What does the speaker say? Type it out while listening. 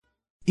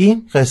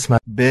این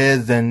قسمت به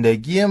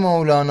زندگی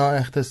مولانا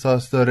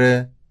اختصاص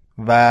داره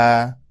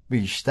و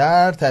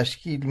بیشتر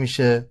تشکیل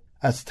میشه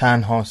از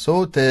تنها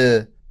صوت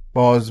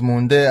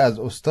بازمونده از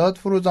استاد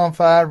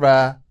فروزانفر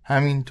و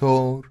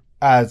همینطور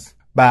از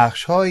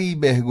بخش‌هایی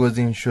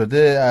بهگزین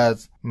شده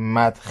از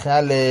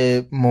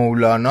مدخل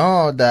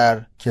مولانا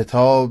در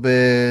کتاب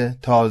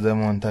تازه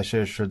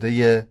منتشر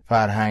شده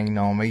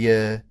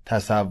فرهنگنامه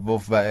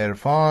تصوف و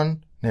عرفان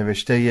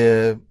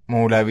نوشته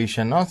مولوی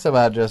شناس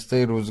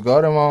برجسته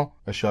روزگار ما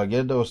و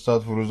شاگرد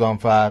استاد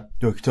فروزانفر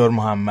دکتر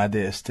محمد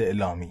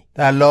استعلامی.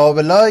 در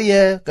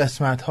لابلای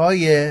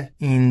قسمت‌های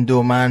این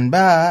دو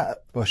منبع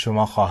با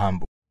شما خواهم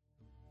بود.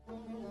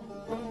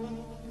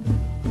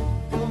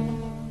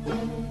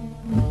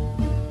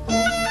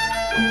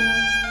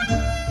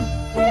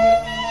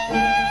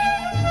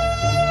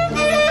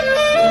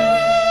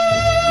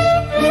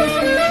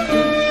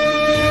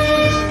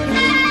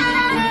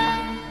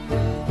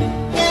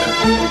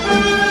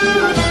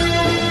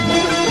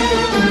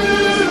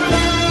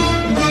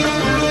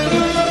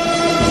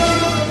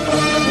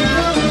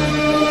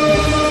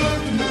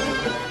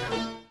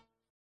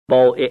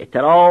 با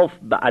اعتراف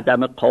به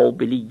عدم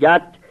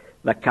قابلیت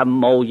و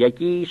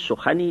کمایگی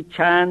سخنی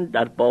چند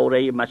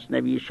درباره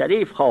مثنوی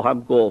شریف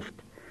خواهم گفت.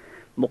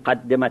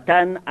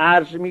 مقدمتاً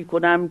عرض می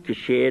کنم که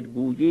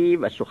شعرگویی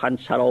و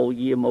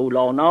سخنسرایی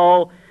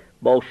مولانا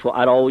با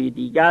شعرای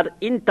دیگر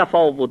این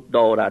تفاوت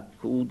دارد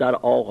که او در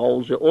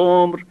آغاز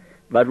عمر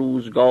و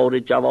روزگار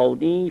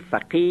جوانی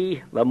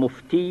فقیه و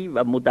مفتی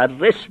و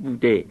مدرس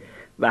بوده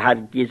و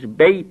هرگز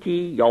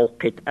بیتی یا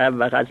قطعه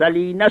و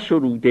غزلی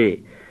نسروده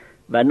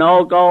و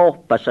ناگاه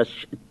پس از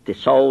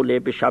اتصال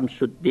به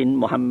شمس الدین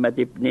محمد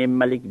ابن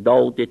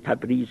ملکداد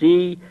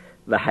تبریزی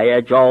و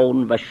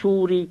هیجان و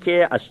شوری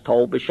که از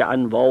تابش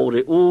انوار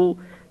او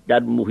در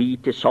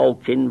محیط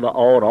ساکن و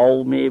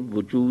آرام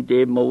وجود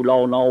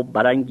مولانا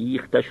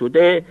برانگیخته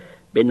شده،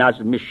 به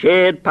نظم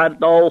شعر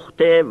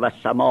پرداخته و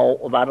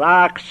سماع و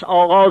رقص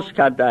آغاز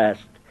کرده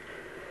است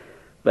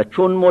و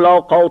چون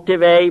ملاقات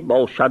وی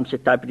با شمس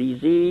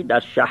تبریزی در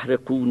شهر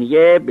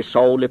قونیه به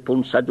سال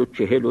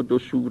 542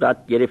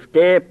 صورت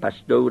گرفته، پس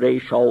دوره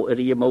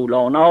شاعری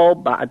مولانا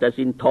بعد از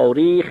این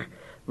تاریخ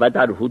و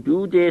در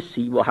حدود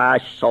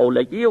 38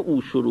 سالگی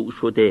او شروع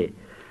شده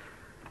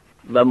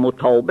و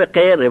مطابق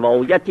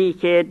روایتی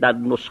که در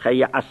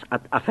نسخه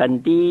اسعد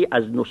افندی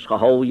از نسخه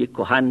های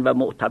کهن و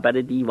معتبر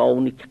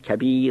دیوان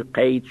کبیر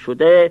قید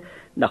شده،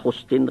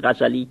 نخستین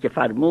غزلی که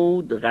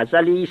فرمود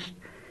غزلی است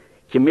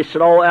که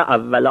مصرع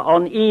اول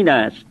آن این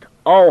است: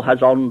 آه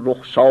از آن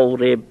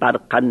رخسار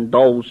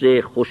برقنداز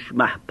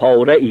خوشمه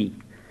پاره ای.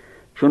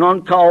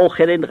 چنان که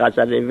آخرین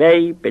غزل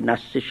وی به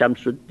نص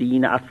شمس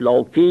الدین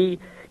افلاکی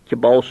که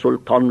با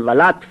سلطان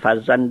ولد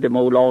فرزند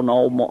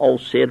مولانا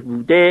معاصر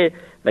بوده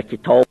و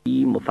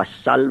کتابی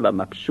مفصل و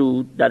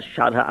مبسوط در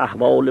شرح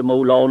احوال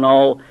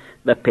مولانا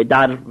و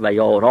پدر و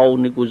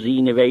یاران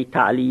گزین وی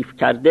تألیف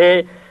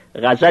کرده،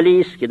 غزلی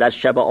است که در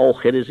شب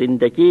آخر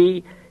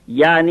زندگی،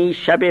 یعنی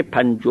شب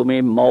 5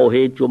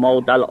 ماه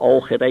جمادی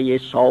الاخره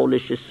سال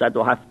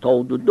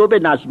 672 به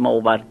نظم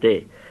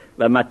آورده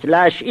و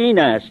مطلعش این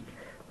است: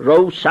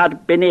 رو سر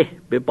بنه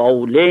به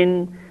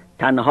بالین،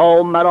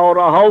 تنها مرا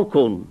رها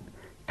کن،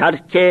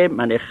 ترک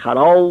من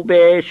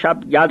خراب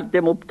شبگرد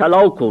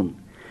مبتلا کن.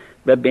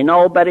 و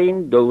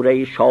بنابراین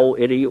دوره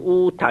شاعری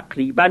او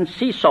تقریباً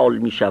 30 سال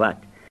می شود.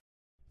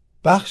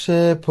 بخش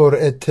پر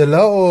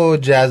اطلاع و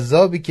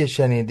جذابی که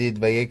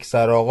شنیدید و یک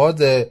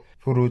سرآغاز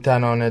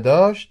فروتنانه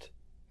داشت،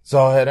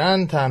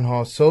 ظاهراً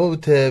تنها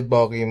صوت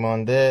باقی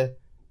مانده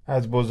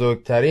از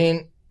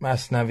بزرگترین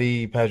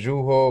مثنوی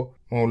پژوه و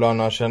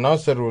مولانا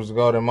شناس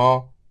روزگار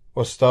ما،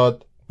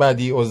 استاد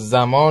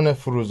بدیع‌الزمان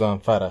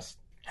فروزانفر است.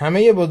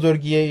 همه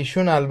بزرگی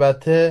ایشون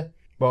البته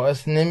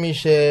باعث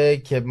نمیشه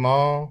که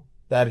ما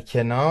در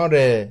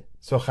کنار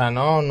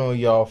سخنان و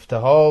یافته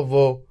ها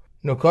و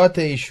نکات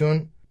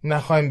ایشون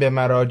نخواهیم به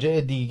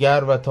مراجع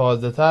دیگر و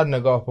تازه تر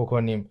نگاه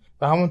بکنیم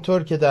و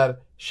همونطور که در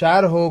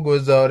شرح و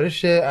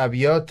گزارش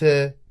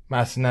ابیات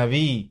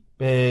مثنوی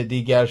به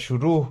دیگر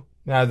شروح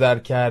نظر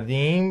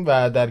کردیم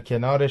و در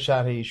کنار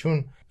شرح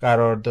ایشون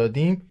قرار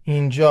دادیم،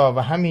 اینجا و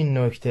همین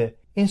نکته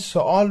این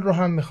سوال رو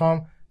هم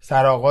میخوام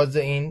سرآغاز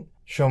این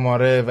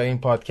شماره و این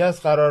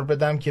پادکست قرار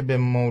بدم که به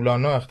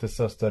مولانا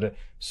اختصاص داره.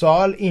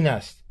 سوال این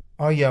است: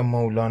 آیا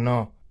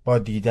مولانا با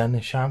دیدن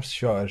شمس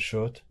شاعر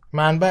شد؟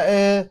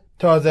 منبع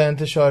تازه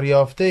انتشار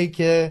یافته‌ای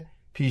که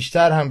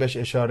پیشتر هم بهش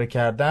اشاره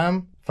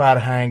کردم،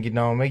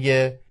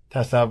 فرهنگنامه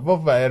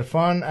تصوف و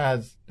عرفان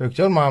از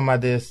دکتر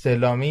محمد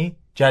استعلامی،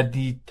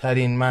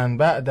 جدیدترین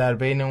منبع در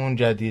بین اون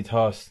جدید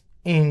هاست.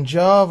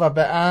 اینجا و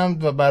به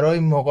عمد و برای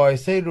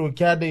مقایسه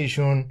رویکرد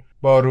ایشون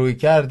با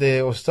رویکرد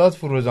استاد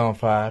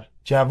فروزانفر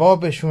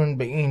جوابشون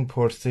به این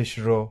پرسش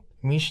رو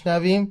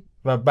میشنویم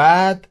و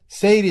بعد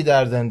سیری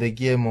در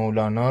زندگی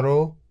مولانا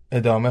رو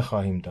ادامه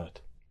خواهیم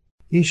داد.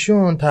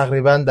 ایشون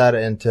تقریبا در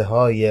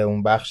انتهای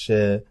اون بخش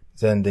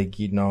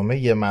زندگی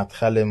نامه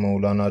مدخل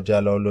مولانا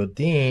جلال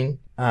الدین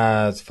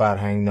از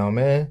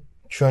فرهنگنامه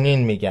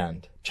چنین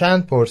میگند: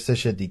 چند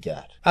پرسش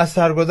دیگر. از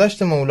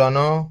سرگذشت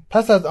مولانا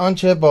پس از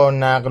آنچه با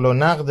نقل و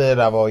نقد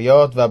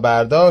روایات و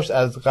برداشت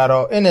از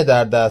قرائن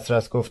در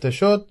دسترس گفته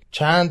شد،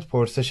 چند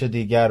پرسش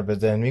دیگر به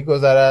ذهن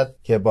می‌گذرد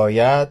که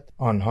باید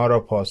آنها را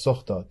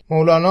پاسخ داد.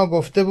 مولانا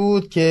گفته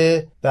بود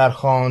که در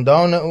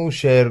خاندان او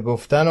شعر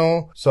گفتن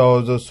و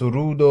ساز و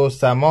سرود و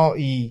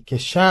سماعی که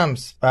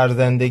شمس بر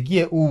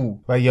زندگی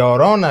او و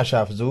یارانش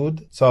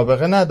افزود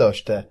سابقه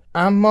نداشته.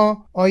 اما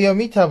آیا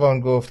میتوان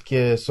گفت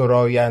که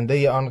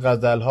سراینده آن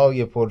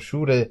غزلهای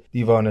پرشور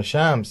دیوان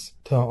شمس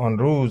تا آن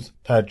روز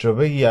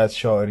تجربه ای از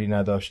شاعری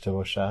نداشته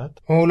باشد؟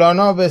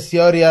 مولانا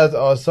بسیاری از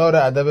آثار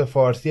ادب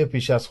فارسی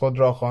پیش از خود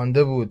را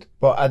خوانده بود،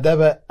 با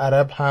ادب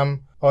عرب هم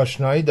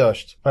آشنایی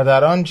داشت و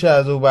در آنچه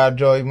از او بر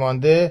جای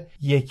مانده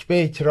یک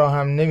بیت را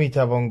هم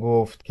نمیتوان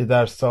گفت که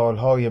در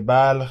سالهای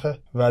بلخ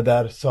و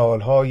در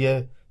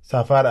سالهای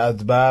سفر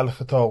از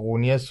بلخ تا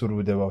قونیه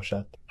سروده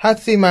باشد.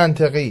 حدسی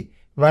منطقی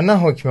و نه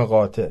حکم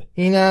قاطع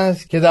این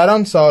است که در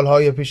آن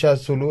سالهای پیش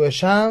از طلوع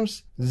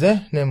شمس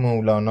ذهن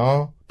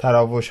مولانا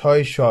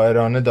تراوش‌های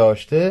شاعرانه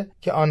داشته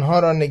که آنها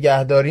را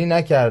نگهداری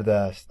نکرده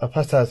است و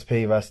پس از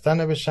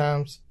پیوستن به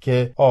شمس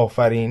که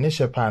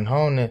آفرینش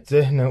پنهان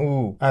ذهن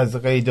او از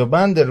قید و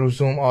بند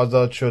رسوم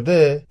آزاد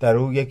شده، در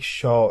او یک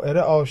شاعر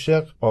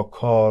عاشق با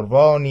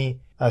کاروانی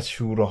از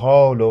شور و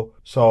حال و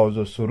ساز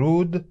و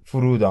سرود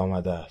فرود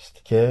آمده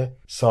است که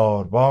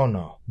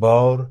ساربانا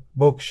بار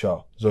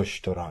بگشا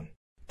زشتران.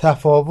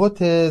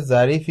 تفاوت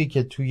ظریفی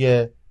که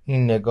توی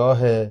این نگاه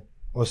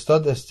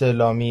استاد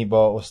استعلامی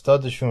با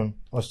استادشون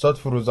استاد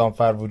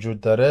فروزانفر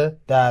وجود داره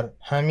در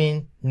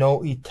همین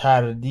نوعی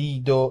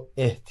تردید و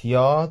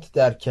احتیاط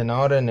در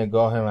کنار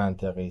نگاه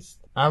منطقی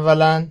است.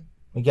 اولا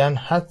میگن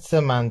حدس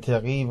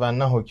منطقی و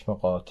نه حکم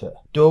قاطع.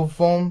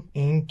 دوم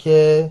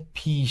اینکه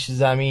پیش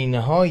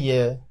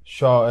زمینه‌های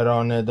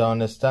شاعرانه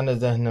دانستن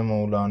ذهن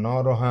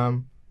مولانا رو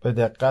هم به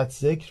دقت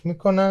ذکر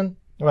میکنن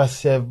و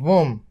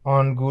سوم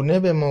آنگونه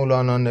به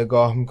مولانا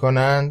نگاه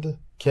میکنند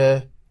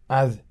که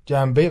از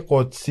جنبه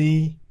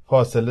قدسی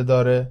فاصله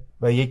داره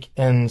و یک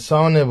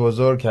انسان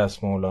بزرگ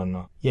هست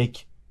مولانا،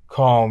 یک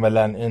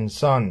کاملا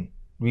انسان،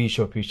 ریش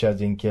و پیش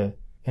از این که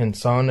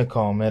انسان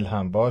کامل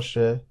هم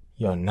باشه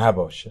یا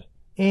نباشه.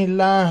 این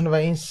لحن و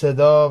این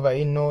صدا و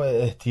این نوع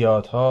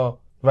احتیاط ها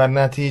و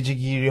نتیجه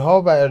گیری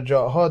ها و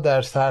ارجاع ها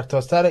در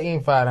سرتاسر این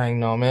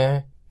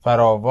فرهنگنامه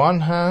فراوان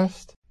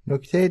هست.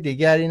 نکته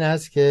دیگر این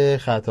است که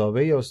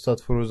خطابه استاد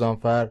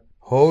فروزانفر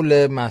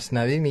حول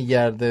مثنوی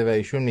میگرده و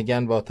ایشون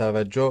میگن با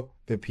توجه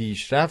به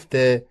پیشرفت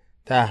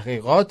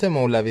تحقیقات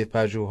مولوی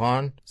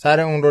پژوهان سر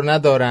اون رو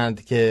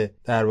ندارند که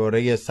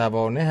درباره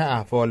سوانح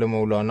احوال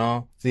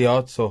مولانا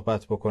زیاد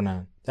صحبت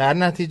بکنن. در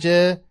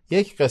نتیجه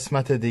یک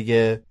قسمت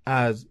دیگه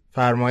از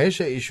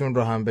فرمایش ایشون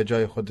رو هم به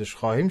جای خودش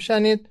خواهیم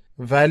شنید،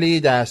 ولی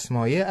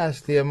دستمایه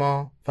اصلی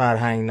ما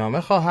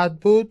فرهنگنامه خواهد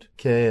بود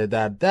که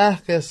در 10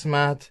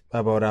 قسمت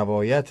و با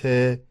روایت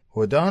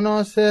هدا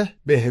ناصح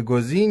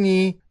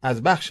بهگزینی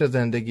از بخش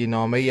زندگی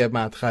نامه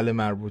مدخل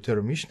مربوطه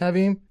رو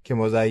میشنویم که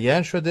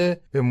مزین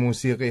شده به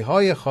موسیقی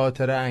های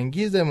خاطر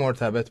انگیز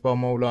مرتبط با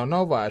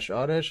مولانا و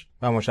اشعارش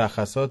و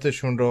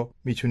مشخصاتشون رو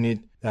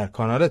میتونید در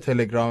کانال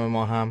تلگرام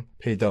ما هم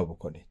پیدا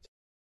بکنید.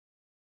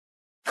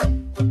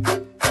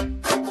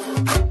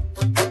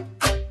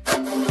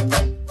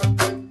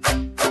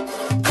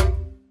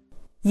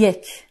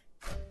 1.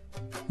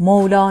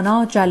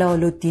 مولانا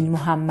جلال الدین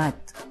محمد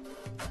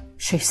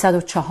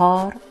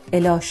 604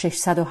 الی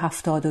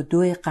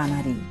 672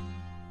 قمری.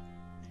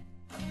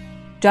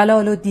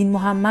 جلال الدین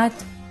محمد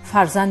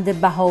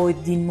فرزند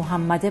بهاءالدین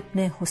محمد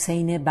ابن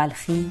حسین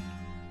بلخی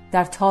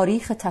در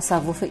تاریخ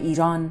تصوف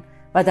ایران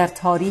و در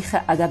تاریخ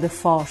ادب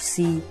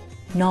فارسی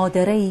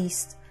نادره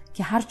است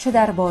که هرچه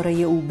درباره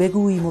او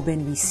بگوییم و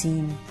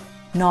بنویسیم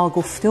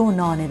ناگفته و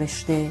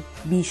نانوشته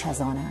بیش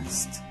از آن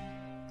است.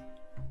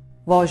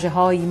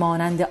 واژه‌هایی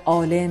مانند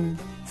عالم،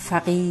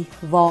 فقیه،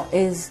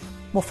 واعظ،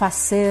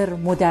 مفسر،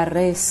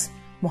 مدرس،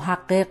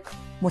 محقق،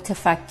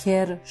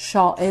 متفکر،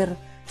 شاعر،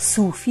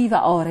 صوفی و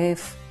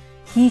عارف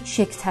هیچ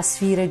یک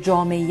تصویر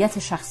جامعیت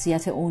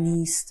شخصیت او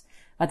نیست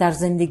و در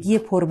زندگی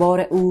پربار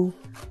او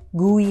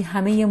گویی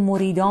همه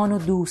مریدان و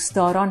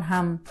دوستداران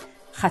هم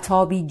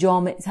خطابی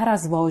جامعتر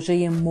از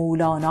واژه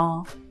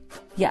مولانا،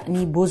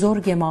 یعنی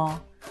بزرگ ما،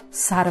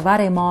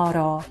 سرور ما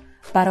را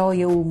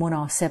برای او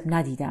مناسب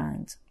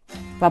ندیدند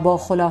و با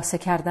خلاصه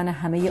کردن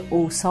همه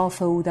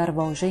اوصاف او در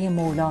واژه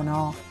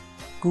مولانا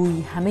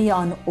گویی همه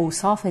آن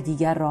اوصاف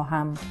دیگر را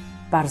هم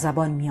بر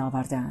زبان می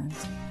آوردند.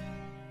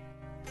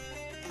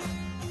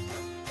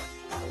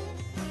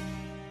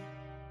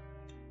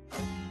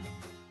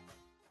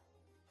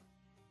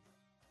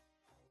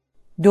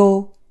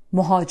 دو،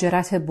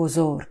 مهاجرت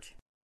بزرگ.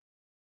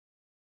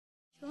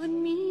 چون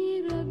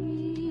می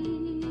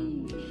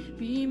روی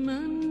بی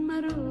من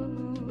مرا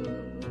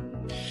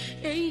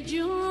ای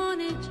جان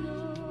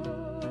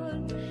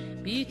جان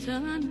بی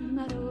تن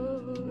مرا.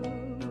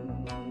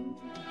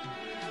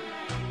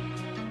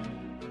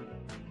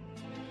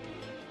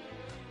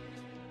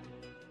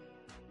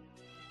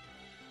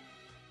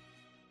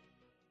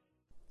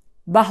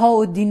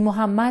 بهاءالدین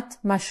محمد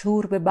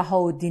مشهور به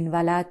بهاءالدین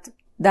ولد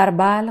در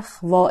بلخ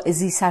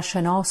واعظی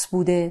سرشناس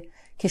بوده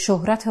که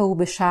شهرت او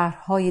به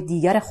شهرهای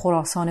دیگر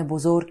خراسان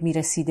بزرگ می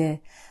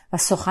رسیده و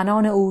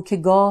سخنان او که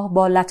گاه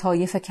با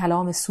لطایف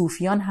کلام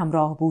صوفیان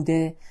همراه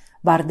بوده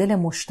بر دل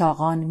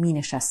مشتاقان می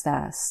نشسته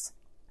است.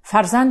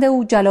 فرزند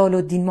او جلال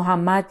الدین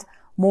محمد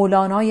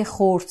مولانای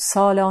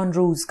خردسال آن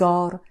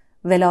روزگار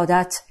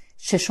ولادت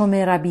 6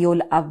 ربیع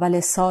الاول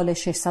سال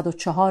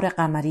 604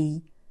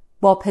 قمری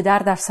با پدر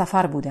در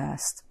سفر بوده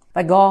است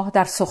و گاه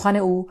در سخن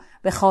او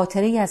به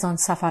خاطری از آن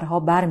سفرها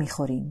بر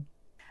می‌خوریم.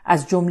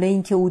 از جمله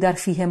این که او در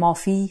فیه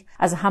مافی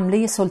از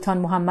حمله سلطان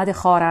محمد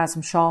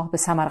خوارزمشاه به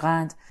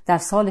سمرقند در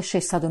سال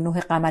 609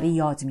 قمری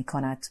یاد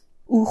می‌کند.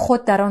 او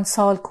خود در آن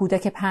سال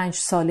کودک 5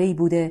 ساله‌ای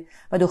بوده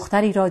و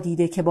دختری را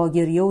دیده که با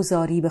گریه و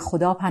زاری به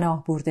خدا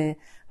پناه برده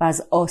و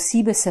از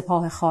آسیب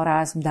سپاه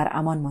خوارزم در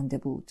امان مانده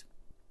بود.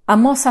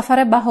 اما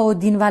سفر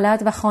بهاءالدین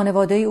ولد و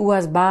خانواده او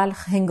از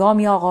بلخ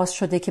هنگامی آغاز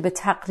شده که به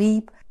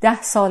تقریب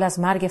 10 سال از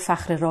مرگ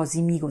فخر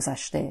رازی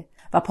می‌گذشته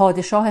و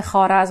پادشاه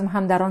خوارزم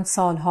هم در آن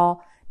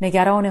سالها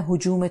نگران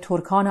هجوم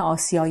ترکان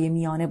آسیای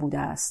میانه بوده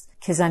است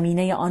که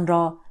زمینه آن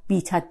را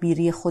بی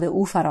تدبیری خود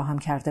او فراهم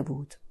کرده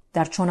بود.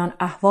 در چنان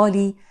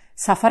احوالی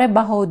سفر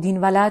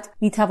بهاءالدین ولد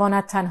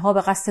میتواند تنها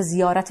به قصد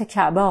زیارت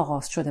کعبه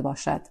آغاز شده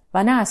باشد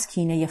و نه از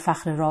کینه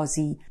فخر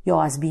رازی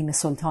یا از بیم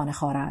سلطان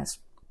خوارزم.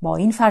 با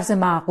این فرض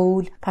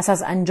معقول پس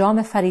از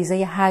انجام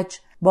فریضه حج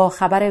با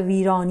خبر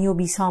ویرانی و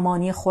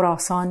بیسامانی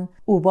خراسان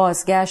او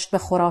بازگشت به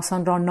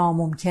خراسان را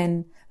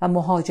ناممکن و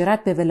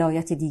مهاجرت به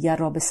ولایت دیگر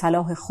را به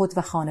صلاح خود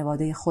و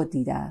خانواده خود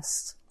دیده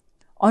است.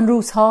 آن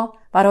روزها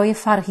برای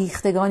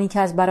فرهیختگانی که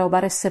از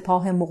برابر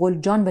سپاه مغول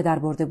جان به در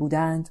برده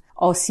بودند،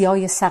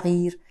 آسیای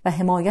صغیر و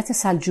حمایت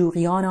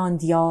سلجوقیان آن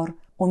دیار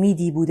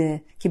امیدی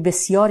بوده که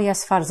بسیاری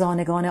از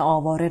فرزانگان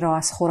آواره را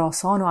از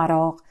خراسان و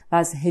عراق و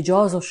از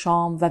حجاز و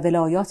شام و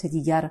ولایات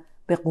دیگر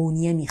به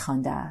قونیه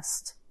می‌خوانده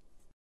است.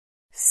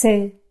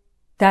 3.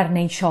 در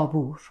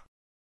نیشابور.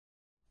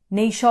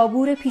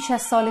 نیشابور پیش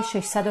از سال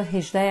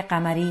 618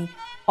 قمری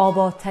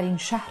آبادترین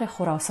شهر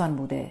خراسان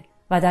بوده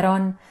و در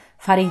آن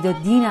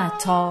فریدالدین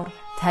عطار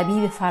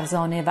طبیب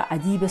فرزانه و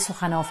ادیب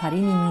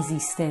سخنآفرینی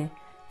میزیسته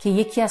که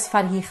یکی از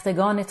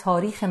فرهیختگان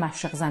تاریخ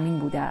مشرق زمین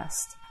بوده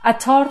است.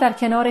 عطار در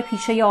کنار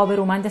پیشه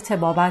آبرومند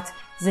طبابت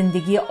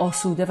زندگی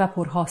آسوده و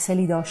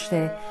پرحاصلی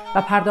داشته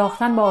و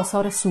پرداختن به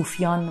آثار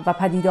صوفیان و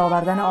پدید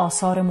آوردن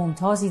آثار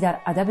ممتازی در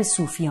ادب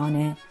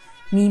صوفیانه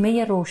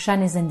نیمه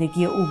روشن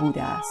زندگی او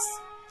بوده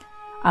است.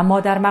 اما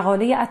در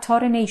مقاله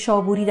عطار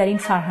نیشابوری در این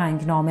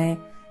فرهنگنامه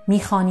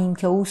می‌خوانیم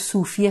که او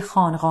صوفی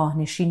خانقاه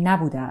نشین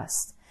نبوده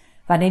است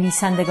و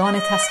نویسندگان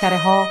تذکره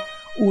ها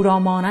او را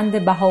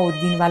مانند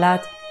بهاءالدین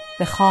ولد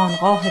به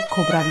خانقاه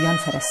کبرویان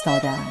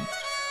فرستادند.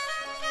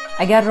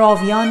 اگر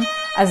راویان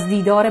از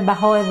دیدار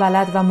بهاء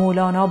ولد و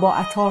مولانا با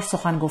عطار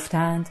سخن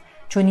گفتند،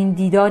 چون این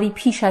دیداری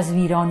پیش از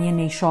ویرانی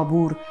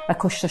نیشابور و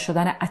کشته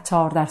شدن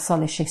عطار در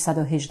سال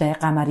 618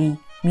 قمری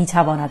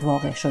میتواند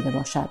واقع شده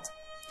باشد.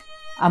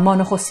 اما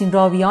نخستین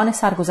راویان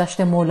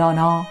سرگذشت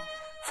مولانا،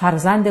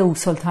 فرزند او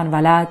سلطان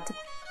ولد،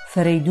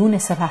 فریدون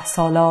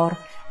سپهسالار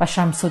و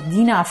شمس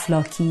الدین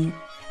افلاکی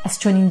از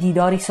چنین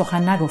دیداری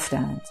سخن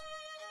نگفتند.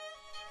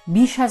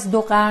 بیش از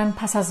 2 قرن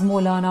پس از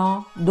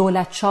مولانا،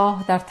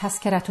 دولتشاه در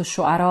تذکرة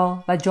الشعراء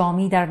و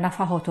جامی در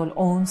نفحات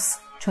الانس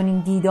چنین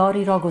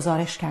دیداری را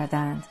گزارش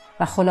کردند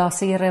و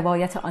خلاصه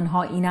روایت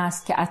آنها این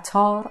است که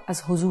عطار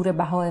از حضور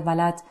بهاء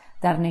ولد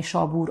در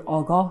نیشابور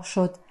آگاه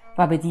شد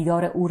و به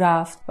دیدار او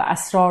رفت و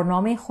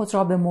اسرارنامه خود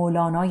را به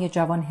مولانای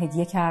جوان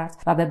هدیه کرد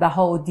و به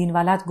بهاءالدین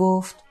ولد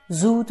گفت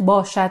زود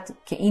باشد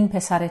که این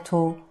پسر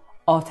تو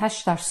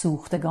آتش در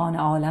سوختگان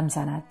عالم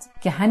زند،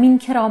 که همین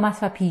کرامت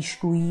و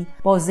پیشگویی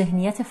با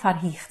ذهنیت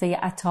فرهیخته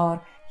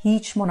عطار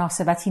هیچ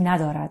مناسبتی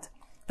ندارد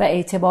و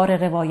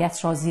اعتبار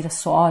روایت را زیر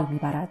سوال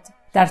میبرد.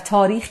 در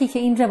تاریخی که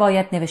این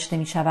روایت نوشته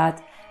می شود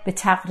به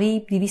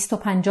تقریب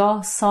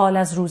 250 سال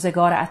از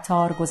روزگار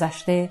عطار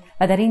گذشته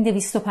و در این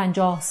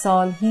 250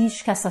 سال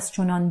هیچ کس از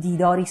چنان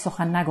دیداری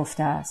سخن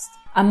نگفته است.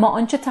 اما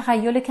آنچه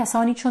تخیل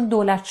کسانی چون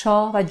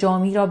دولتشاه و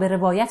جامی را به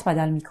روایت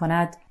بدل می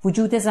کند،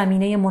 وجود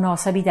زمینه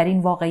مناسبی در این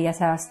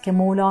واقعیت است که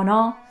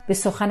مولانا به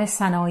سخن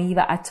سنایی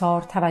و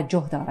عطار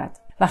توجه دارد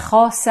و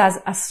خاص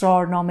از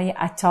اسرارنامه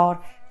عطار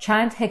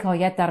چند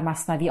حکایت در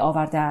مثنوی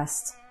آورده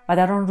است و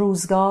در آن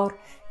روزگار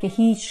که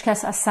هیچ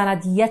کس از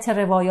سندیت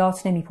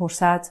روایات نمی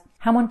پرسد،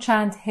 همان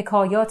چند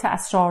حکایات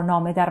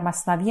اسرارنامه در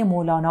مثنوی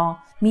مولانا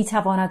می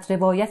تواند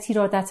روایتی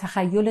را در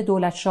تخیل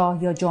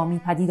دولتشاه یا جامی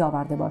پدید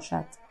آورده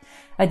باشد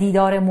و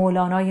دیدار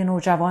مولانای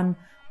نوجوان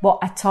با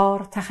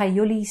عطار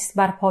تخیلی است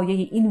بر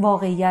پایه این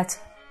واقعیت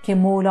که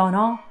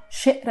مولانا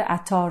شعر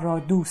عطار را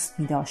دوست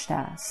می داشته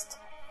است.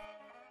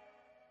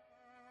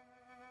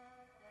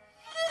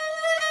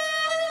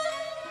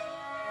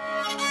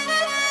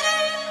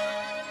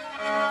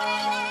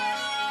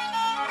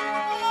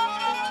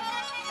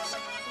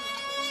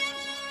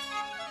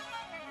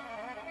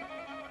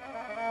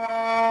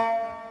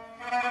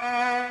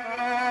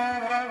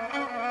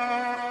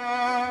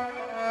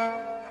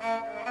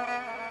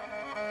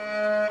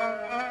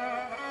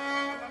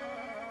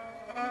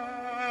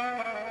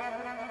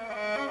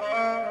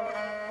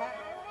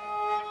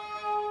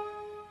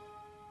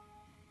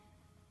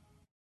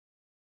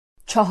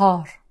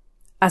 4.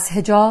 از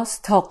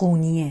حجاز تا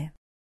قونیه.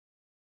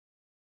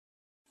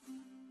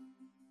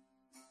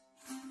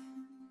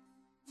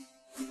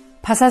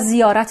 پس از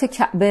زیارت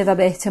کعبه و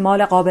به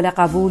احتمال قابل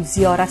قبول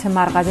زیارت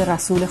مرقد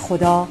رسول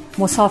خدا،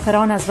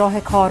 مسافران از راه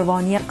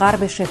کاروانی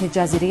غرب شبه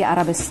جزیره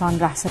عربستان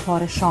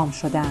رهسپار شام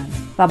شدند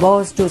و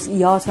باز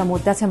جزئیات و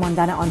مدت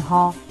ماندن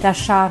آنها در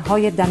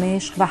شهرهای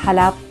دمشق و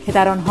حلب که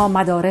در آنها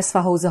مدارس و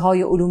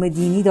حوزه‌های علوم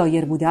دینی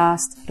دایر بوده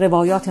است،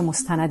 روایات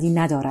مستندی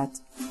ندارد.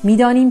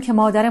 می‌دانیم که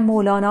مادر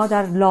مولانا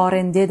در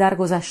لارنده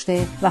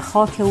درگذشته و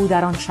خاک او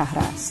در آن شهر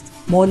است.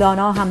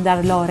 مولانا هم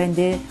در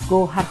لارنده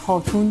گوهر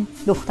خاتون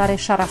دختر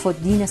شرف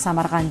الدین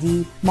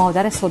سمرقندی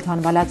مادر سلطان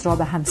ولد را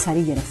به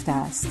همسری گرفته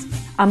است.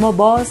 اما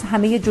باز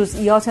همه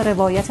جزئیات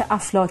روایت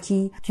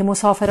افلاکی که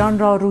مسافران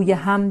را روی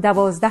هم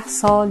 12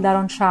 سال در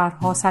آن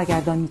شهرها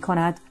سرگردانی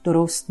کند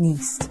درست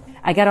نیست.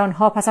 اگر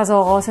آنها پس از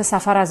آغاز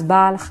سفر از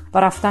بلخ و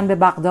رفتن به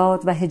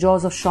بغداد و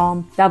حجاز و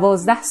شام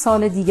 12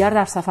 سال دیگر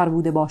در سفر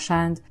بوده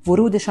باشند،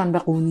 ورودشان به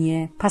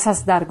قونیه پس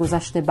از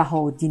درگذشت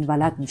بهاءالدین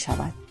ولد می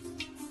شود.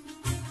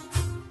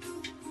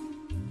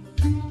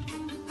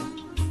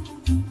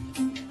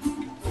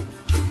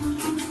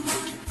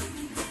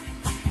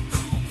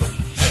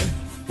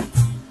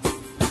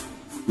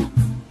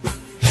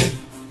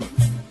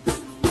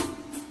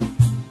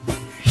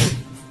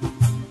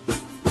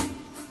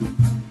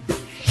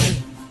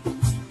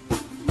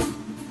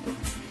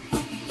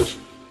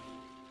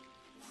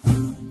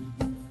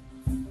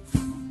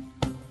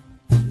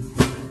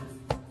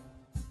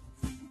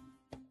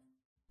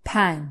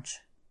 پنج.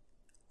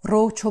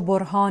 رو چو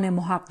برهان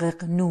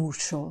محقق نور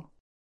شو.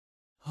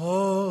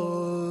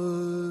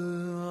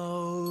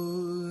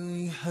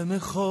 همه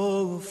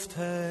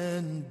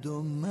خفتند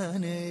و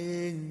من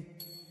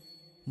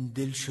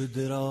دل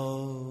شده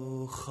را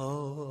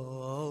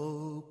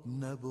خواب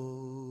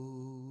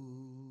نبود.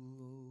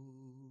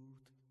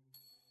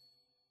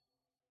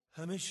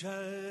 همه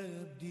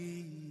شب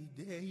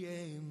دیده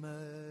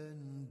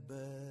من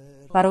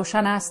و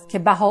روشن است که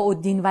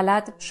بهاءالدین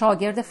ولد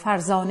شاگرد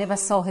فرزانه و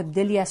صاحب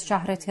دلی از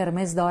شهر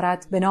ترمز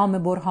دارد به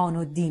نام برهان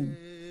الدین،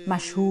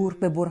 مشهور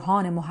به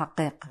برهان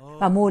محقق،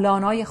 و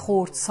مولانای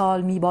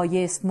خردسال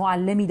میبایست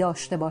معلمی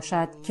داشته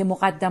باشد که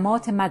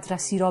مقدمات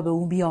مدرسی را به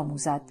او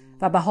بیاموزد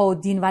و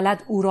بهاءالدین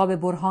ولد او را به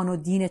برهان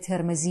الدین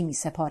ترمزی می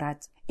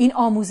سپارد. این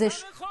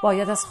آموزش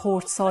باید از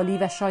خردسالی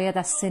و شاید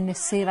از سن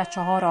 3 و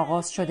 4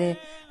 آغاز شده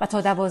و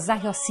تا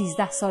 12 یا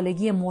 13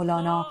 سالگی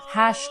مولانا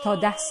 8 تا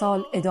 10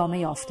 سال ادامه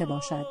یافته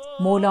باشد.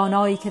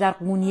 مولانایی که در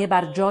قونیه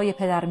بر جای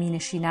پدر می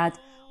نشیند،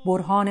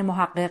 برهان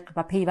محقق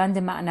و پیوند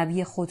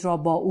معنوی خود را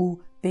با او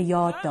به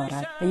یاد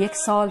دارد و 1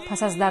 سال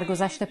پس از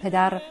درگذشت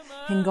پدر،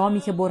 هنگامی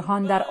که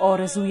برهان در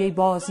آرزوی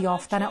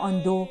بازیافتن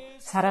آن دو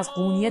سر از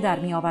قونیه در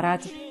می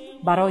آورد،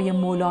 برای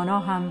مولانا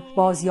هم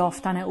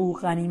بازیافتن او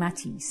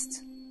غنیمتی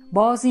است.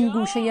 باز این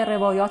گوشه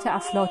روایات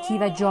افلاکی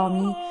و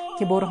جامی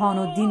که برهان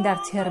الدین در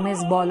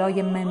ترمز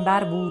بالای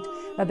منبر بود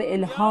و به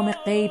الهام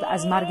غیب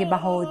از مرگ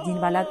بهاءالدین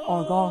ولد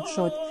آگاه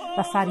شد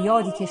و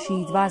فریادی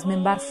کشید و از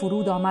منبر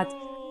فرود آمد،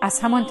 از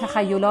همان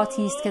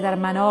تخیلاتی است که در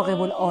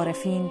مناقب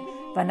العارفین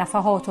و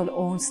نفحات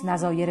الانس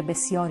نظایر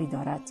بسیاری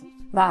دارد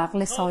و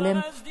عقل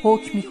سالم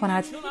حکم می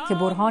کند که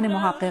برهان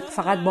محقق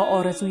فقط با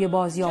آرزوی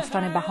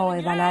بازیافتن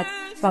بهاء ولد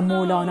و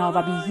مولانا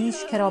و بی هیچ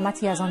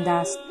کرامتی از آن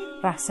دست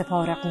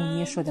رهسپار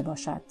قونیه شده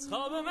باشد.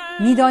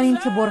 می دانیم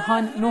که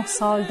برهان 9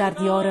 سال در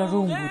دیار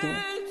روم بوده.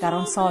 در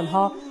آن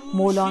سالها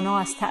مولانا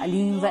از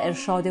تعلیم و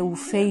ارشاد او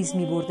فیض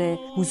می برده،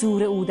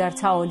 حضور او در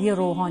تعالی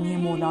روحانی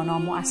مولانا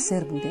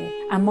مؤثر بوده.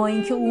 اما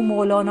اینکه او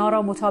مولانا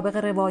را مطابق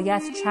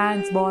روایت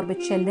چند بار به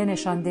چله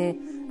نشانده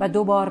و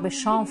 2 بار به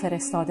شام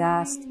فرستاده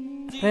است،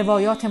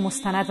 روایات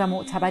مستند و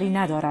معتبری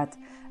ندارد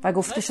و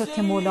گفته شد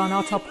که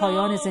مولانا تا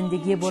پایان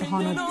زندگی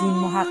برهان الدین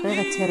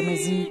محقق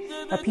ترمزی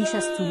و پیش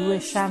از طلوع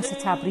شمس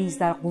تبریز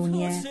در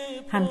قونیه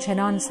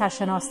همچنان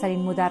سرشناسترین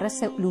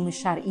مدرس علوم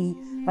شرعی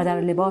و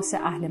در لباس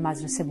اهل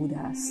مدرسه بوده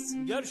است.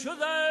 گر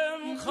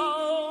شدم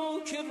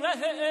خاک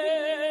ره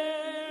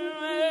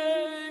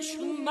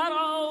عشق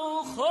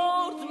مرا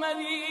خورد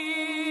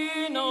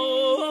مبین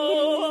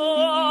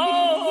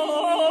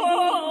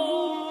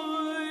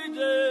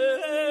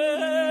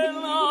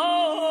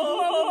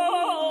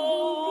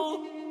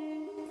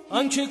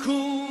آنچه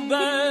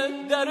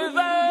کوبد در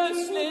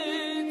وصل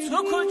تو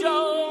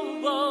کجا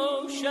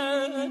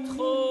باشد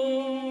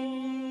خود.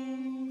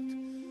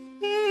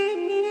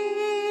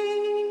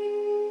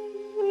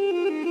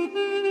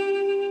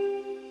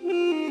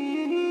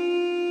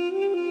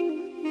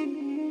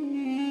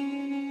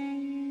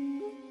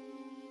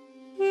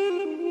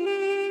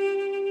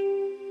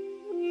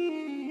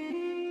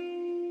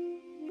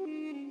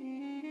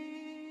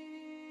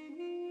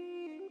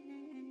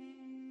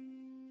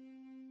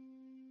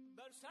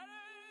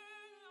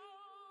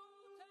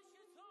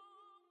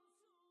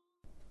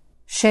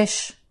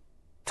 شش.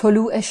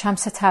 طلوع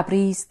شمس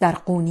تبریز در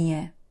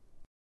قونیه.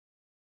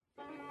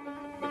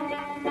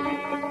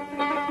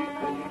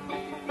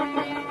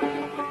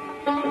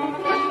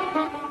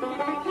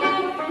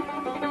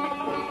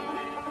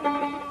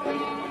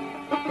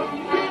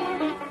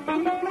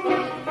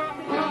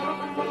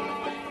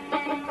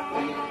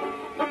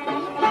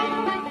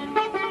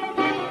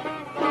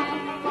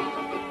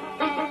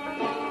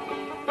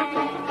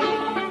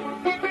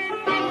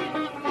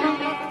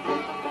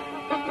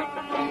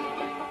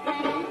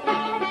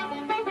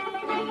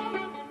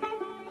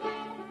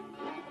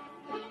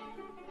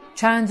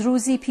 چند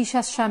روزی پیش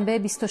از شنبه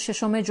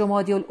 26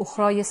 جمادی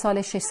الاخری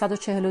سال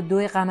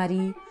 642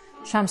 قمری،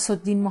 شمس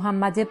الدین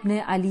محمد ابن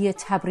علی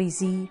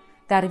تبریزی،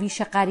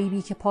 درویش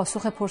غریبی که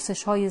پاسخ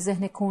پرسش‌های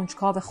ذهن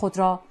کنجکاو خود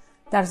را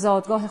در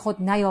زادگاه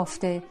خود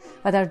نیافته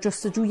و در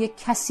جستجوی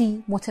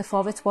کسی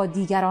متفاوت با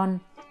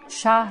دیگران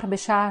شهر به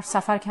شهر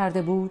سفر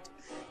کرده بود،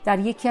 در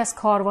یکی از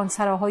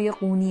کاروانسراهای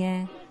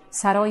قونیه،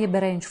 سرای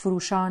برنج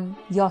فروشان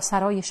یا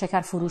سرای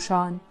شکر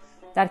فروشان،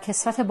 در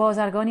کسوت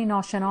بازرگانی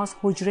ناشناس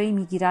حجره‌ای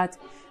می‌گیرد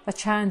و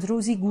چند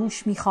روزی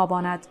گوش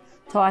می‌خواباند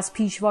تا از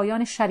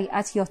پیشوایان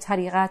شریعت یا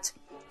طریقت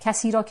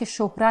کسی را که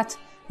شهرت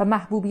و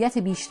محبوبیت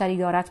بیشتری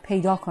دارد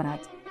پیدا کند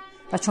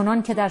و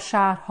چنان که در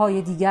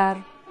شهرهای دیگر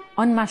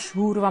آن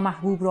مشهور و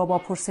محبوب را با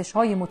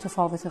پرسش‌های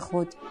متفاوت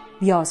خود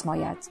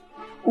بیازماید.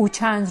 او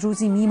چند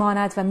روزی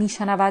میماند و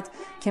میشنود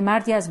که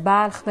مردی از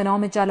بلخ به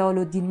نام جلال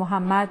الدین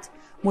محمد،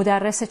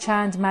 مدرس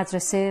چند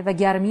مدرسه و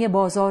گرمی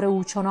بازار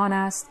او چنان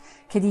است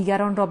که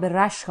دیگران را به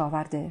رشک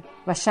آورده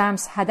و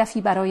شمس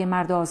هدفی برای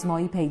مرد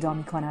آزمایی پیدا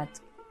می کند.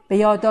 به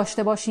یاد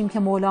داشته باشیم که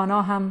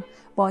مولانا هم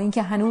با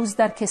اینکه هنوز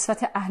در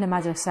کسوت اهل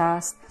مدرسه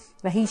است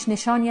و هیچ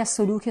نشانی از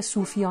سلوک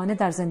صوفیانه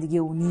در زندگی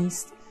او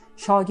نیست،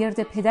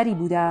 شاگرد پدری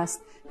بوده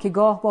است که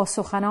گاه با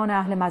سخنان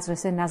اهل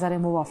مدرسه نظر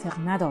موافق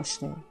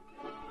نداشته.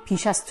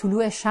 پیش از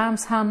طلوع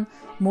شمس هم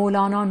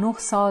مولانا 9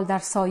 سال در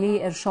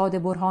سایه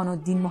ارشاد برهان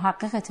الدین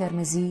محقق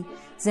ترمذی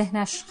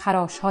ذهنش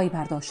خراش‌هایی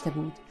برداشته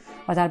بود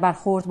و در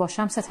برخورد با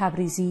شمس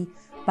تبریزی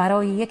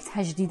برای یک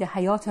تجدید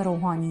حیات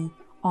روحانی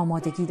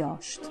آمادگی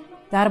داشت.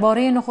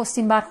 درباره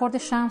نخستین برخورد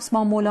شمس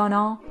با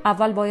مولانا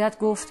اول باید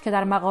گفت که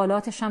در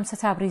مقالات شمس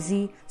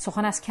تبریزی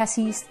سخن از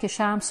کسی است که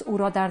شمس او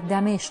را در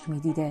دمشق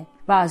می‌دیده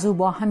و از او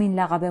با همین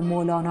لقب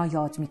مولانا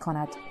یاد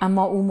می‌کند،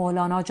 اما او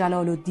مولانا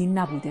جلال الدین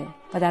نبوده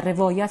و در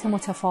روایت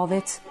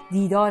متفاوت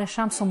دیدار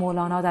شمس و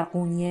مولانا در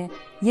قونیه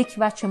یک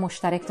وجه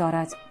مشترک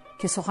دارد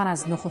که سخن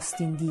از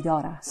نخستین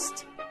دیدار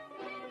است.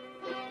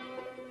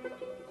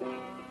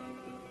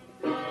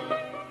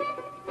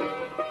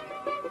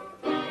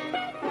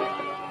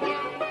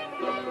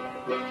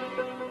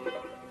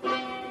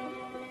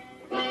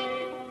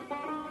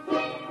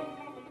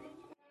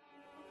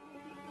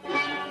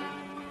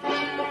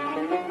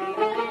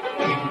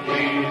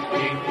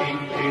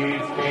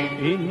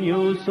 این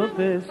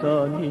یوسف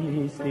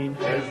ثانیست، این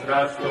خضر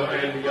است و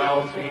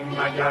الیاس، این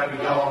مگر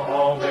یا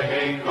آب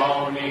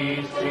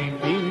حیوانیست،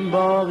 این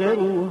باغ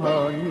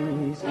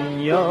روحانیست، این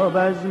یا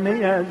بزم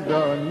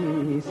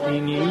یزدانیست،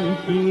 این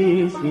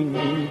کیست،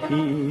 این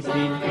کیست،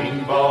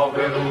 این باغ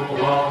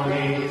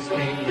روحانیست،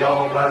 این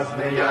یا بزم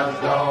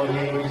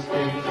یزدانیست،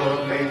 این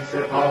سرمه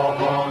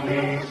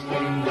سپاهانیست،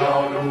 این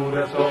یا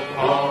نور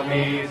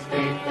سبحانیست.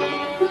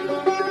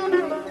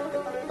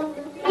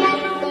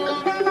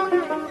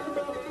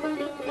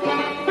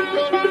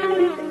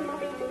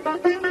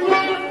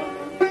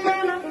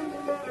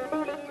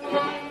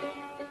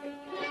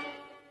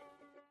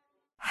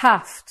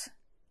 هفت،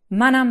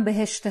 منم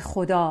بهشت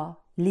خدا،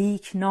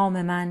 لیک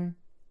نام من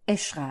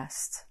عشق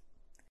است.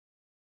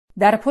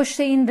 در پشت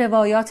این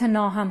روایات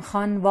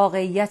ناهمخوان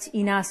واقعیت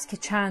این است که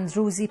چند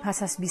روزی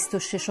پس از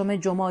 26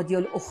 جمادی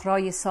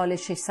الاخری سال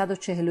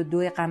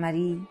 642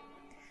 قمری،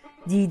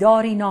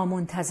 دیداری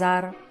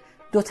نامنتظر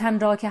دو تن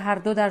را که هر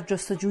دو در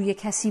جستجوی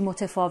کسی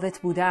متفاوت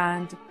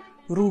بودند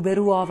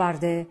روبرو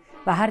آورده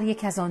و هر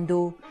یک از آن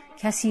دو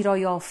کسی را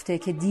یافته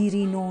که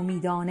دیری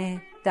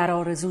نومیدانه در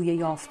آرزوی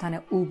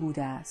یافتن او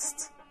بوده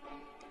است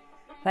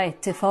و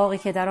اتفاقی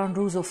که در آن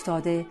روز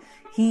افتاده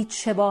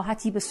هیچ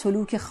شباهتی به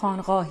سلوک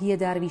خانقاهی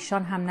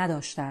درویشان هم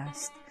نداشته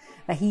است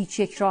و هیچ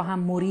یک را هم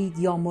مرید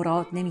یا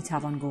مراد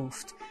نمیتوان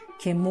گفت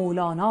که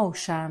مولانا و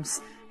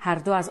شمس هر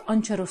دو از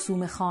آنچه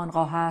رسوم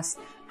خانقاه است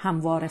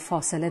همواره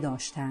فاصله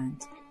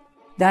داشتند.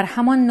 در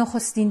همان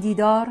نخستین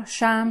دیدار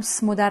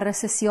شمس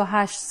مدرس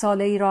 38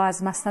 ساله‌ای را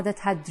از مسند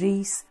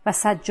تدریس و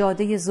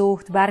سجاده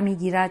زهد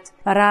برمیگیرد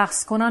و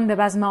رقص کنان به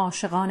بزم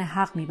عاشقان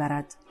حق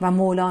میبرد و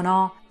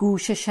مولانا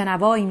گوش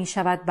شنوایی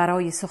میشود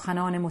برای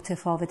سخنان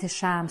متفاوت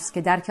شمس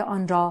که درک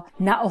آن را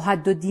نه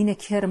احدالدین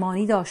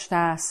کرمانی داشته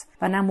است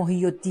و نه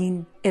محی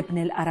الدین ابن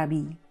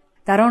العربی.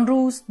 در آن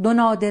روز دو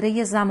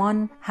نادره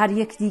زمان هر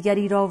یک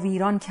دیگری را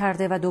ویران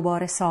کرده و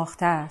دوباره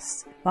ساخته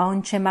است و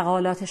آنچه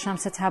مقالات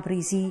شمس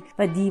تبریزی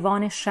و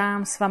دیوان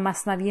شمس و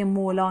مثنوی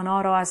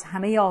مولانا را از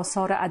همه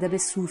آثار ادب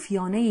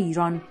صوفیانه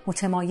ایران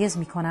متمایز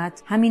می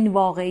کند همین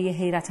واقعه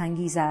حیرت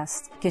انگیز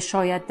است که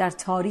شاید در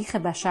تاریخ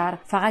بشر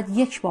فقط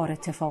یک بار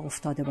اتفاق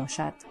افتاده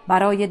باشد.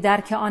 برای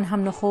درک آن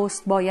هم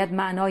نخست باید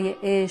معنای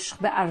عشق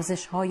به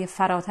ارزش‌های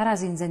فراتر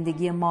از این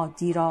زندگی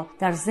مادی را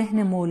در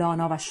ذهن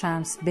مولانا و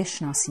شمس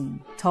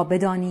بشناسیم تا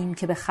بدانیم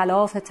که به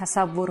خلاف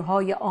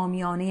تصورهای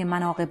عامیانه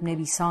مناقب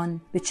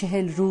نویسان به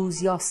 40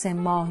 روز یا 3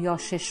 ماه یا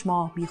 6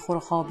 ماه بیخور و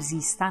خواب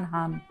زیستن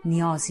هم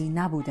نیازی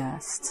نبوده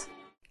است.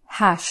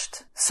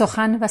 8.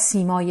 سخن و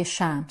سیمای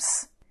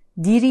شمس.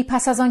 دیری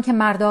پس از آن که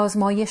مرد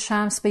آزمایی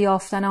شمس به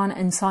یافتن آن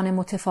انسان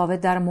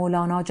متفاوت در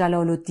مولانا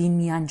جلال الدین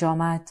می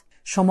انجامد،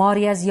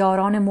 شماری از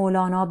یاران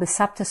مولانا به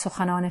ثبت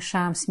سخنان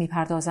شمس می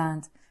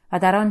پردازند و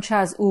در آنچه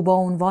از او با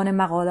عنوان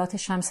مقالات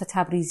شمس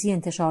تبریزی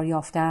انتشار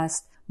یافته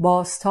است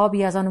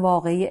بازتابی از آن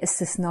واقعه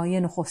استثنایی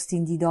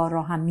نخستین دیدار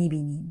را هم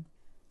می‌بینیم.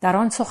 در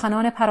آن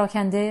سخنان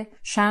پراکنده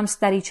شمس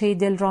دریچه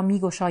دل را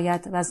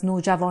می‌گشاید و از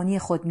نوجوانی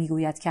خود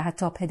می‌گوید که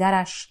حتی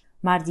پدرش،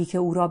 مردی که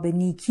او را به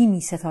نیکی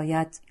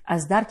می‌ستاید،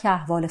 از درک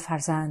احوال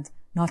فرزند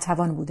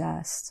ناتوان بوده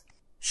است.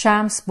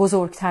 شمس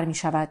بزرگتر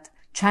می‌شود،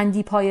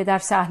 چندی پای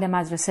درس اهل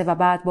مدرسه و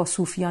بعد با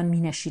صوفیان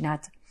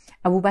می‌نشیند.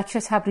 ابوبکر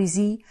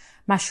تبریزی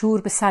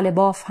مشهور به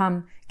سلباف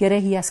هم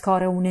گرهی از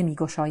کار او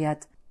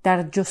نمی‌گشاید،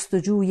 در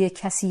جستجوی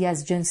کسی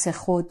از جنس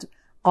خود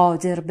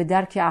قادر به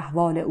درک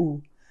احوال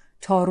او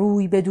تا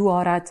روی بدو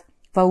آرد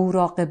و او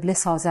را قبله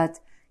سازد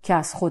که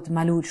از خود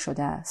ملول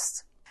شده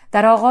است.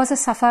 در آغاز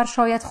سفر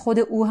شاید خود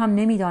او هم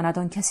نمی‌داند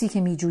آن کسی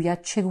که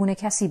می‌جوید چگونه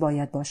کسی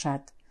باید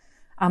باشد،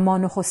 اما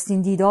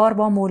نخستین دیدار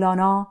با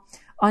مولانا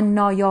آن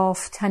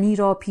نایافتنی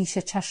را پیش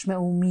چشم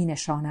او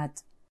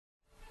می‌نشاند.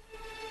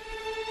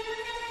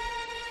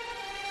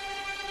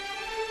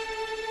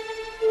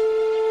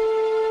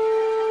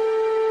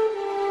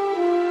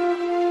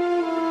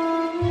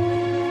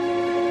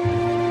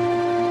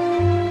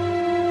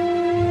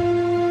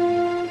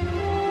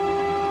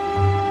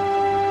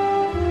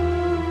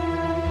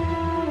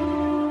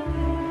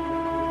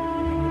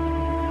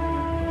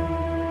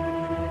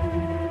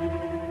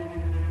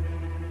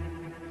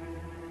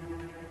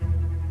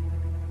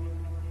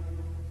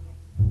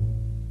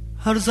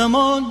 هر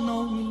زمان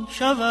نو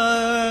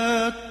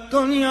شود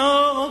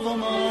دنیا و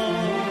ما،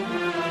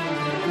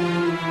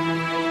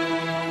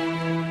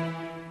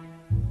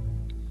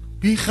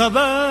 بی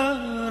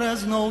خبر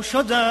از نو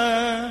شده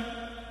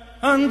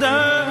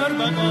اندر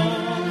بقا.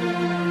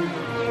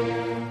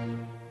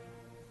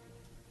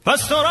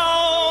 پس تو را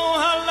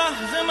هر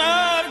لحظه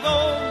مرگ و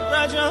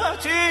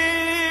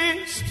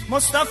رجعتیست،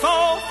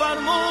 مصطفی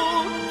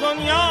فرمود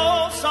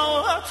دنیا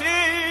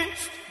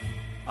ساعتیست.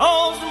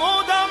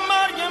 آزمودم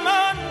مرگ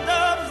من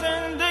در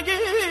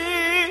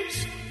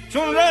زندگیست،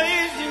 چون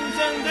رئیس این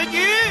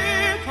زندگی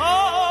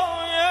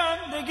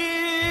پایندگیست.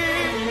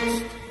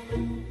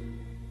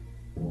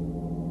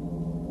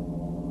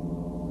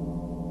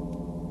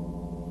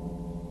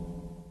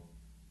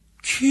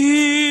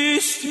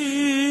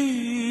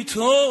 کیستی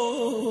تو،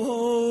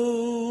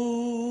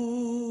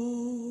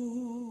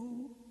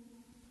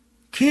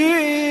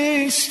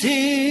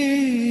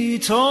 کیستی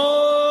تو،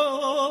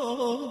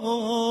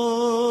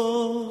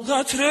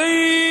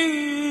 قطره‌ای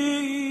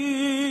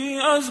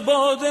از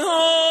باده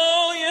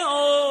های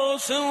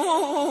آسمان.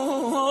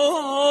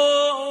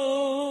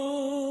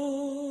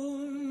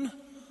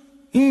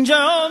 اینجا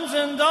هم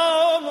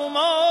زندان و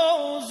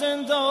ما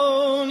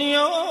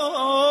زندانیان،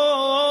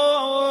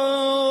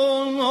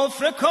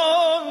 حفره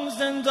کن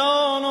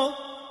زندان و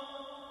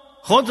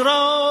خود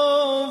را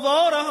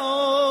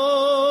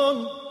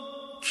وارهان.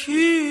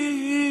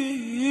 کیستی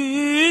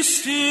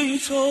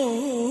تو،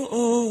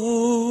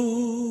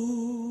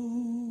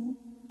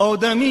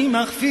 آدمی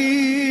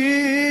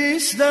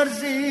مخفیست در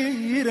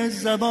زیر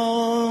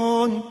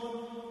زبان،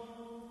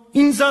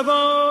 این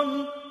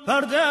زبان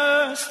پرده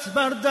است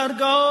بر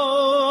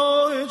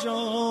درگاه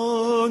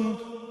جان.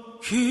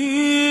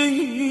 کیستی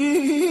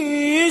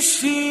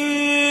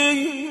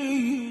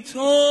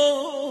تو.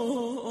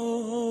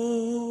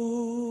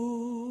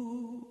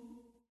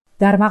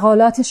 در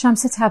مقالات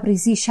شمس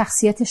تبریزی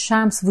شخصیت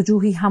شمس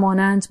وجوهی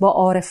همانند با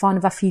عارفان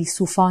و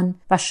فیلسوفان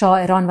و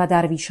شاعران و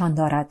درویشان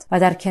دارد و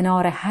در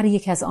کنار هر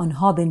یک از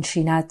آنها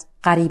بنشیند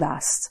غریب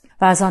است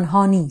و از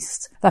آنها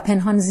نیست و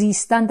پنهان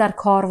زیستن در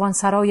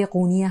کاروانسرای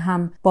قونیه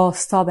هم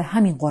بازتاب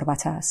همین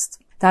غربت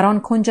است. در آن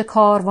کنج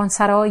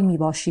کاروانسرای می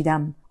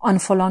باشیدم. آن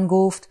فلان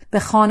گفت به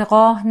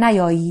خانقاه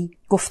نیایی؟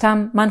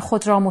 گفتم من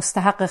خود را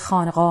مستحق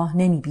خانقاه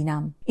نمی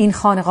بینم. این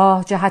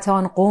خانقاه جهت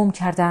آن قوم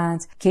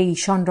کردند که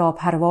ایشان را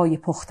پروای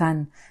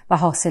پختن و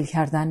حاصل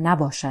کردن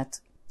نباشد.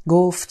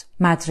 گفت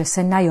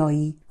مدرسه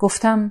نیایی؟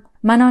 گفتم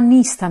من آن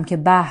نیستم که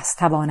بحث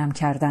توانم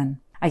کردن.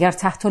 اگر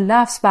تحت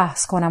لفظ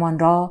بحث کنم آن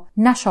را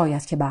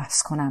نشاید که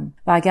بحث کنم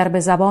و اگر به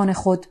زبان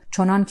خود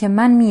چنان که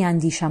من می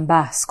اندیشم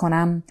بحث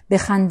کنم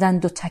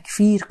بخندند و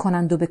تکفیر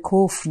کنند و به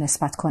کفر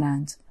نسبت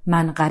کنند.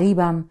 من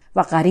غریبم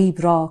و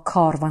غریب را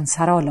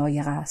کاروانسرا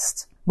لایق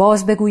است.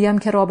 باز بگویم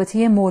که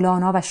رابطه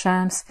مولانا و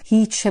شمس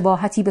هیچ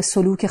شباهتی به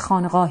سلوک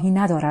خانقاهی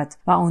ندارد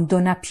و آن دو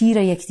نه پیر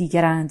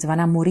یکدیگرند و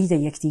نه مرید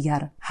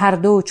یکدیگر. هر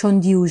دو چون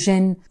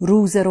دیوژن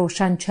روز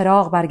روشن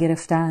چراغ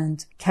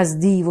برگرفتند که از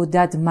دیو و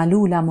دد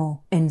ملولم و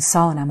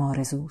انسانم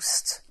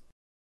آرزوست.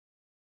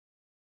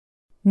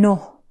 9.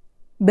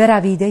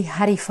 بروید ای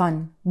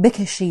حریفان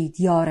بکشید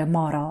یار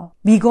ما را.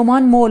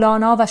 بیگمان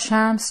مولانا و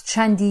شمس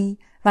چندی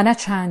و نه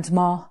چند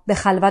ماه به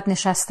خلوت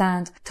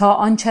نشستند تا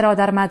آنچه را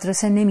در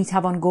مدرسه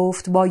نمیتوان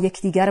گفت با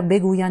یکدیگر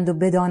بگویند و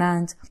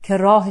بدانند که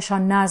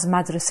راهشان نه از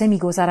مدرسه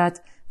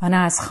میگذرد و نه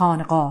از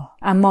خانقاه،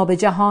 اما به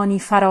جهانی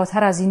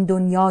فراتر از این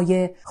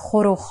دنیای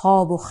خور و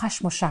خواب و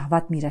خشم و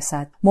شهوت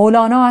میرسد.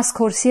 مولانا از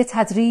کرسی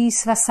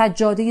تدریس و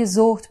سجاده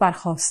زهد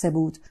برخاسته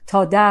بود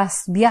تا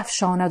دست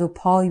بیفشاند و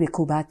پای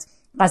بکوبد،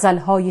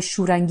 غزلهای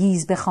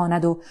شورانگیز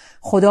بخواند و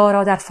خدا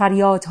را در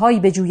فریادهایی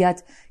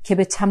بجوید که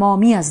به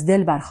تمامی از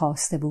دل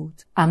برخاسته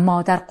بود.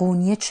 اما در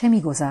قونیه چه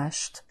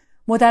می‌گذشت؟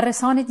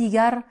 مدرسان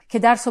دیگر که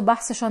درس و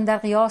بحثشان در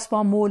قیاس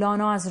با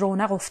مولانا از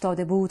رونق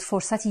افتاده بود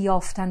فرصتی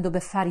یافتند و به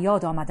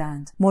فریاد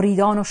آمدند.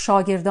 مریدان و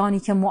شاگردانی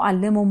که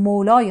معلم و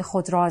مولای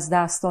خود را از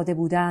دست داده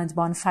بودند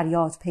با آن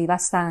فریاد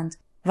پیوستند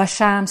و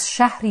شمس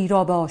شهری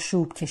را به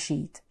آشوب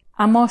کشید.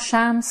 اما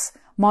شمس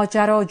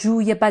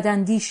ماجراجوی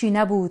بداندیشی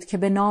نبود که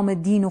به نام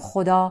دین و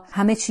خدا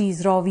همه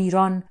چیز را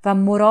ویران و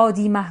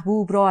مرادی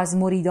محبوب را از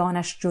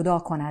مریدانش جدا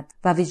کند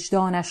و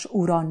وجدانش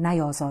او را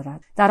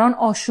نیازارد. در آن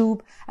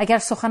آشوب اگر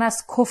سخن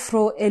از کفر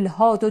و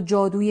الحاد و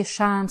جادوی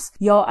شمس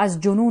یا از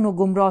جنون و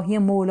گمراهی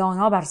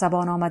مولانا بر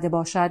زبان آمده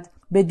باشد،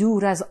 به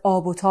دور از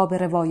آب و تاب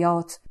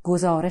روایات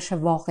گزارش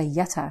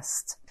واقعیت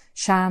است.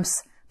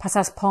 شمس پس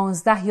از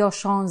 15 یا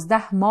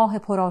 16 ماه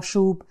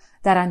پرآشوب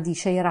در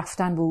اندیشه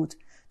رفتن بود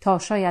تا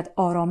شاید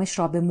آرامش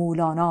را به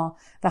مولانا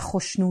و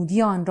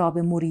خوشنودی آن را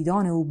به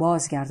مریدان او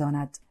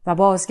بازگرداند و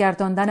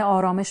بازگرداندن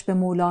آرامش به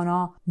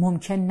مولانا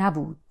ممکن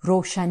نبود.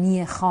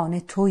 روشنی خانه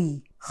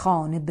تویی،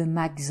 خانه به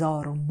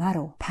مگذار و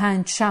مرو.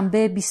 5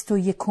 شنبه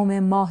 21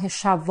 ماه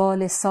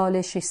شوال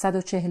سال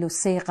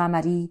 643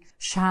 قمری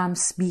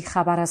شمس بی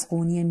خبر از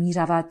قونیه می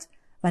رود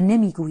و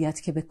نمی گوید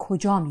که به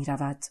کجا می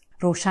رود.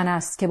 روشن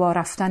است که با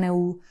رفتن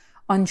او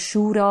آن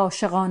شور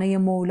عاشقانه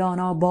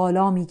مولانا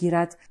بالا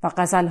میگیرد و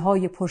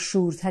غزلهای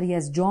پرشورتری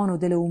از جان و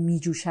دل او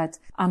میجوشد،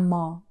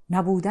 اما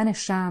نبودن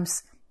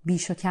شمس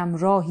بیش و کم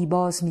راهی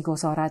باز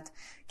میگذارد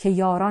که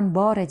یاران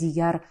بار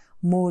دیگر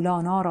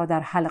مولانا را در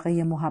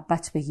حلقه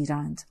محبت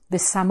بگیرند، به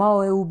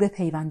سماع او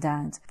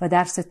بپیوندند و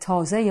درس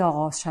تازه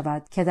آغاز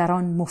شود که در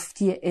آن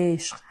مفتی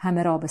عشق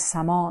همه را به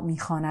سماع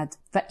میخواند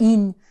و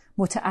این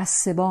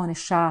متعصبان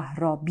شهر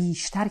را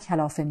بیشتر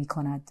کلافه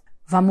میکند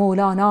و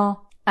مولانا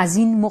از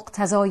این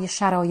مقتضای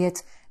شرایط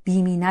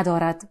بیمی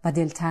ندارد و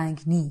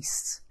دلتنگ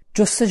نیست.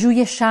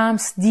 جستجوی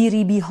شمس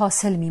دیری بی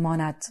حاصل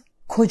میماند.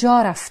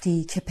 کجا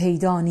رفتی که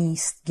پیدا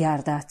نیست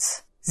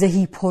گردت؟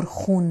 زهی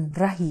پرخون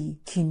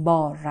رهی کین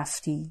بار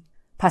رفتی.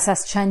 پس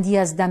از چندی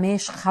از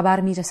دمشق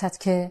خبر میرسد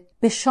که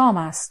به شام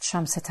است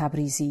شمس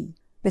تبریزی.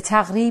 به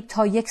تقریب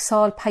تا 1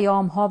 سال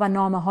پیامها و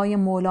نامه‌های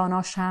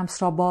مولانا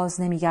شمس را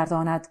باز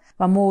نمیگرداند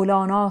و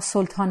مولانا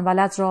سلطان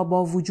ولد را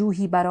با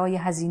وجوهی برای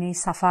هزینه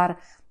سفر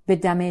به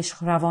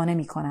دمشق روانه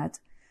می کند.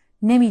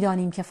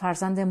 نمیدانیم که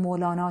فرزند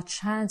مولانا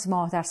چند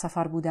ماه در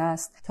سفر بوده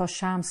است تا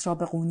شمس را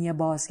به قونیه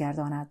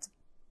بازگرداند.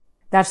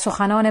 در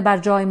سخنان بر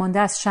جای مانده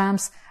از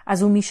شمس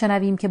از او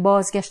میشنویم که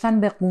بازگشتن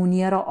به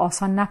قونیه را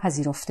آسان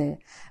نپذیرفته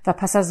و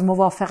پس از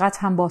موافقت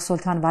هم با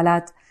سلطان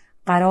ولد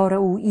قرار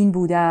او این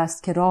بوده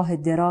است که راه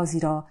درازی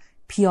را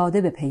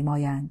پیاده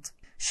بپیمایند.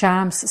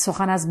 شمس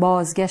سخن از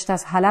بازگشت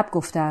از حلب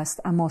گفته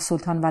است، اما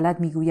سلطان ولد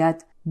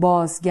میگوید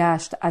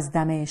بازگشت از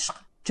دمشق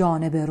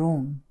جانب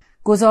روم.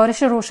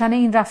 گزارش روشن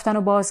این رفتن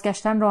و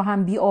بازگشتن را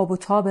هم بی آب و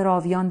تاب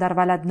راویان در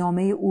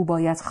ولدنامه او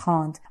باید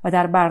خواند و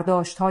در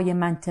برداشت‌های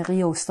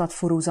منطقی استاد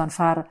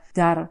فروزانفر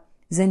در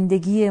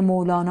زندگی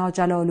مولانا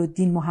جلال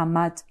الدین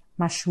محمد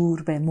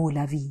مشهور به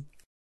مولوی.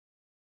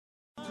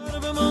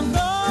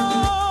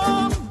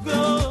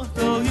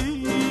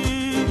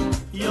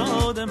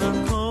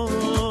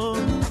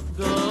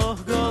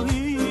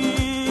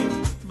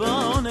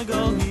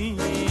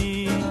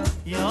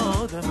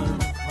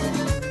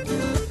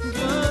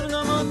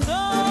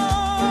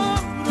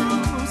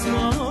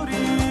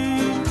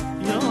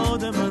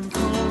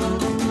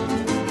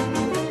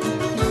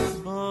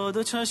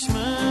 چشم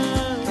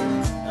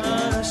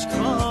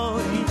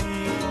اشکایی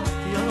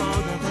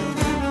یادم.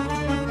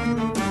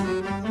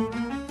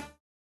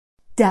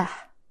 10.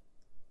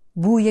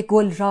 بوی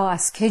گل را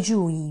از که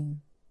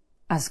جوییم؟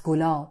 از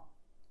گلاب.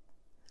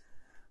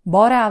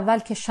 بار اول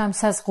که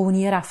شمس از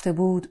قونیه رفته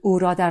بود او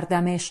را در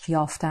دمشق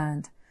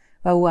یافتند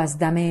و او از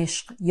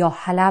دمشق یا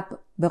حلب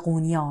به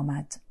قونیه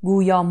آمد.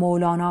 گویا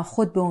مولانا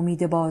خود به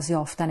امید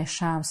بازیافتن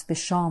شمس به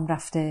شام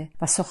رفته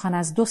و سخن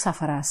از 2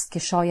 سفر است که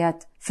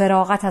شاید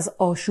فراغت از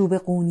آشوب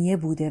قونیه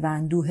بوده و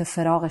اندوه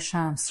فراق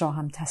شمس را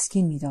هم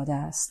تسکین می‌داده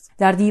است.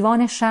 در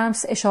دیوان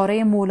شمس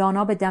اشاره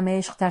مولانا به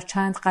دمشق در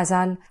چند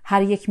غزل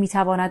هر یک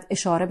می‌تواند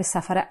اشاره به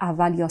سفر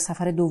اول یا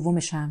سفر دوم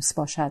شمس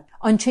باشد.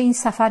 آنچه این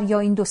سفر یا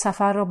این 2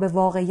 سفر را به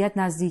واقعیت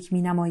نزدیک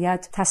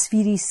می‌نماید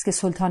تصویری است که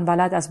سلطان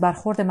ولد از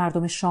برخورد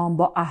مردم شام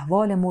با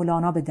احوال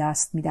مولانا به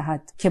دست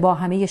می‌دهد که با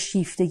همه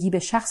شیفتگی به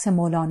شخص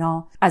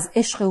مولانا از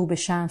عشق او به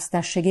شمس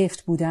در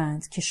شگفت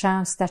بودند که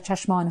شمس در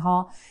چشم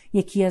آنها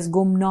یکی از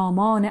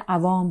گمنامان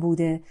عوام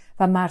بوده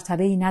و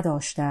مرتبه‌ای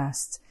نداشته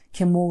است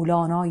که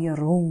مولانای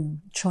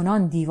روم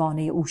چنان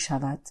دیوانه او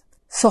شود.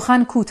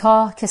 سخن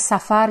کوتاه که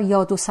سفر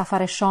یا 2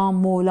 سفر شام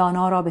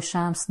مولانا را به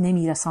شمس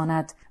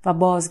نمیرساند و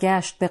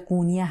بازگشت به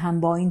قونیه هم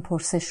با این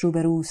پرسش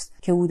روبروست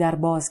که او در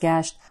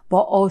بازگشت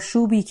با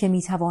آشوبی که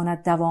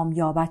میتواند دوام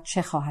یابد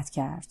چه خواهد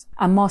کرد.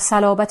 اما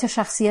صلابت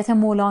شخصیت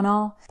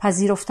مولانا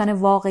پذیرفتن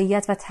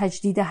واقعیت و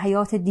تجدید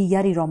حیات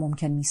دیگری را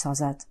ممکن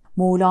میسازد.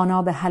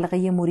 مولانا به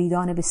حلقه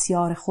مریدان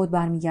بسیار خود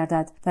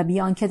برمیگردد و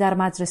بیان که در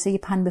مدرسه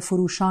پنبه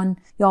فروشان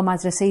یا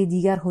مدرسه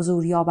دیگر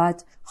حضور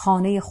یابد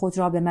خانه خود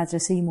را به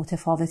مدرسه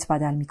متفاوت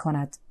بدل می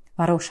کند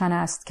و روشن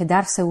است که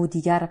درس او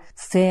دیگر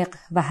فقه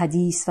و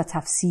حدیث و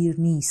تفسیر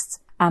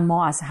نیست،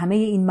 اما از همه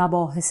این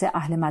مباحث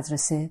اهل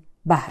مدرسه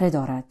بهره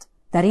دارد.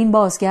 در این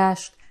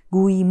بازگشت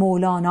گویی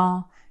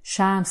مولانا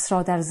شمس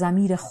را در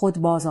ضمیر خود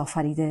باز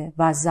آفریده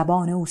و از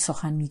زبان او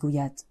سخن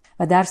میگوید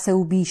و درس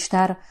او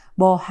بیشتر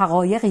با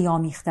حقایقی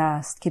آمیخته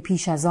است که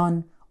پیش از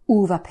آن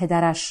او و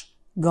پدرش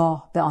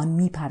گاه به آن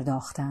می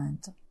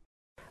پرداختند.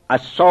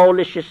 از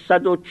سال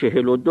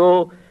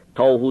 642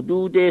 تا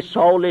حدود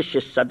سال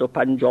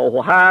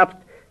 657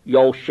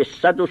 یا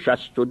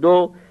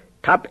 662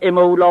 طبع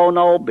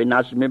مولانا به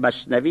نظم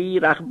مثنوی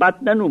رغبت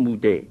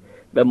ننموده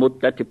و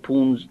مدت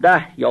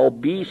 15 یا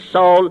 20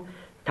 سال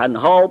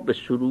تنها به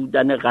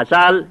سرودن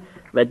غزل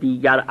و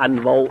دیگر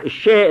انواع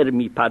شعر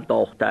می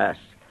پرداخته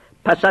است.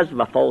 پس از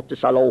وفات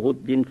صلاح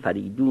الدین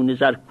فریدون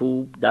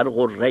زرکوب در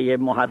غره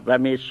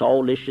محرم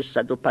سال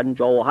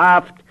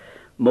 657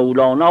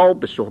 مولانا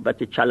به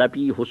صحبت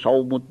چلبی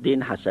حسام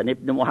الدین حسن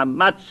ابن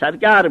محمد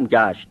سرگرم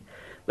گشت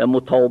و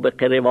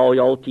مطابق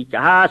روایاتی که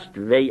هست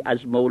وی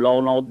از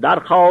مولانا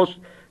درخواست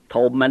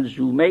تا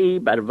منظومه‌ای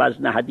بر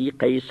وزن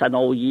حدیقه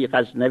ثنایی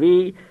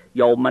غزنوی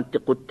یا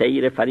منطق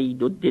الطیر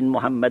فریدالدین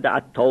محمد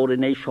عطار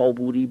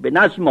نیشابوری به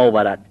نظم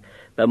آورد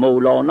و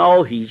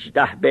مولانا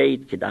 18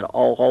 بیت که در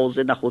آغاز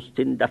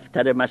نخستین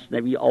دفتر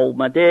مثنوی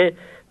آمده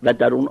و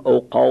در اون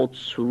اوقات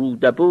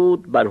سروده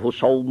بود بر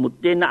حسام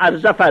الدین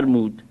عرضه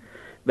فرمود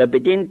و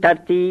بدین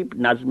ترتیب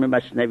نظم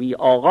مثنوی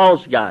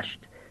آغاز گشت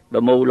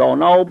و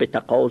مولانا به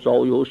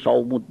تقاضای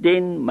حسام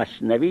الدین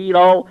مثنوی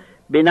را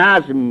به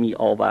نظم می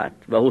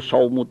آورد و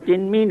حسام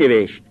الدین می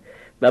نوشت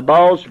و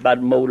باز بر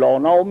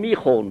مولانا می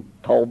خوند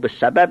تا به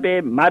سبب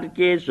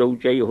مرگ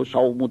زوجه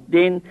حسام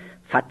الدین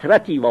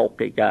فترتی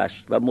واقع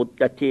گشت و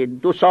مدت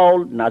 2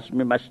 سال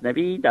نظم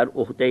مثنوی در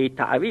عهده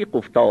تعویق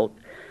افتاد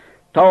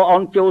تا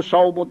آنکه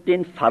حسام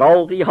الدین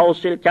فراغی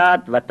حاصل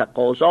کرد و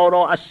تقاضا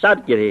را از سر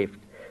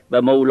گرفت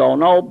و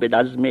مولانا به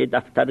نظم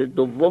دفتر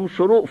دوم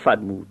شروع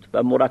فرمود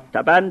و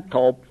مرتباً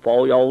تا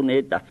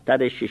پایان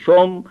دفتر 6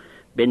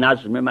 به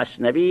نظم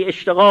مثنوی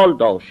اشتغال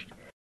داشت.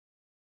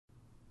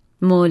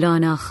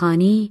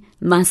 مولاناخانی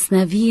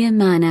مثنوی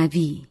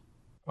معنوی.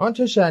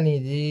 آنچه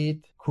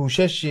شنیدید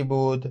کوششی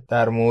بود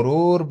در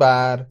مرور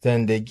بر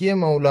زندگی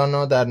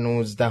مولانا در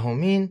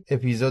 19مین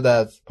اپیزود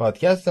از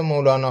پادکست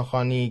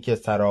مولاناخانی که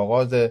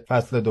سرآغاز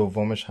فصل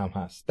دومش هم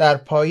هست. در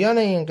پایان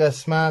این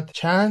قسمت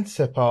چند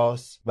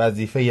سپاس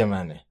وظیفه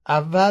منه.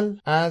 اول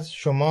از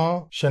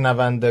شما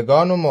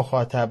شنوندگان و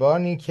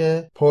مخاطبانی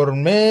که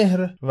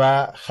پرمهر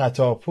و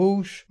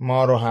خطاپوش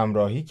ما رو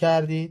همراهی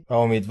کردید و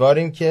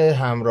امیدواریم که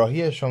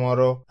همراهی شما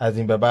رو از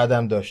این به بعد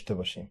هم داشته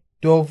باشیم.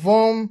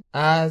 دوم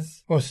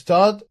از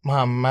استاد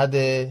محمد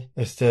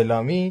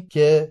استعلامی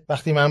که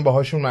وقتی من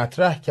باهاشون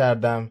مطرح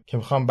کردم که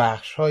میخوام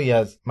بخشهایی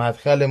از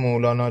مدخل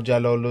مولانا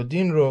جلال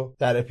الدین رو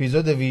در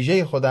اپیزود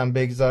ویژه خودم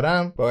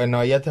بگذارم با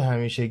عنایت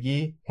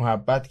همیشگی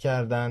محبت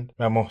کردند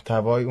و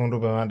محتوای اون رو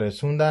به من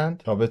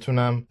رسوندند تا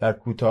بتونم در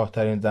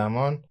کوتاه‌ترین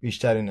زمان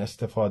بیشترین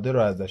استفاده رو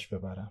ازش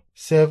ببرم.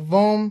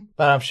 سوم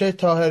بنفشه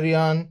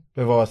طاهریان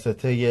به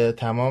واسطه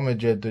تمام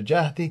جد و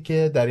جهدی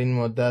که در این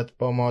مدت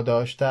با ما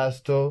داشته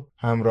است و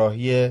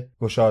همراهی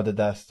گشاد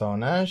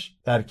دستانش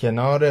در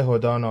کنار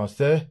هدا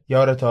ناصح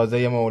یار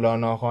تازه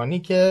مولاناخانی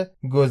که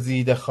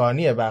گزیده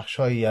خوانی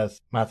بخشایی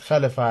از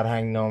مدخل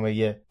فرهنگ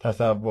نامه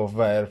تصوف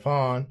و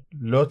عرفان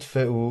لطف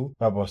او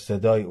و با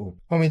صدای او.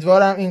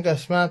 امیدوارم این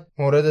قسمت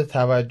مورد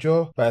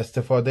توجه و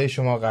استفاده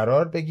شما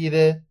قرار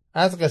بگیره.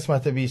 از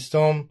قسمت 20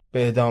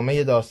 به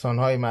ادامه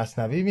داستان‌های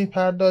مثنوی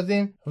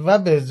می‌پردازیم و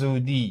به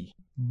زودی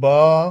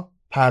با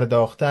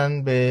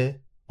پرداختن به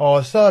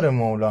آثار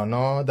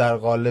مولانا در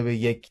قالب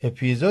یک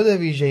اپیزود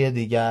ویژه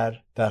دیگر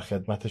در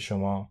خدمت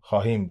شما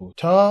خواهیم بود.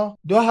 تا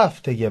 2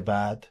 هفته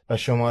بعد و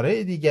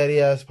شماره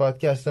دیگری از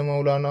پادکست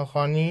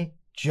مولاناخانی،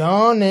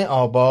 جان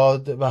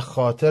آباد و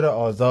خاطر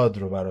آزاد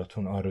رو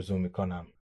براتون آرزو می‌کنم.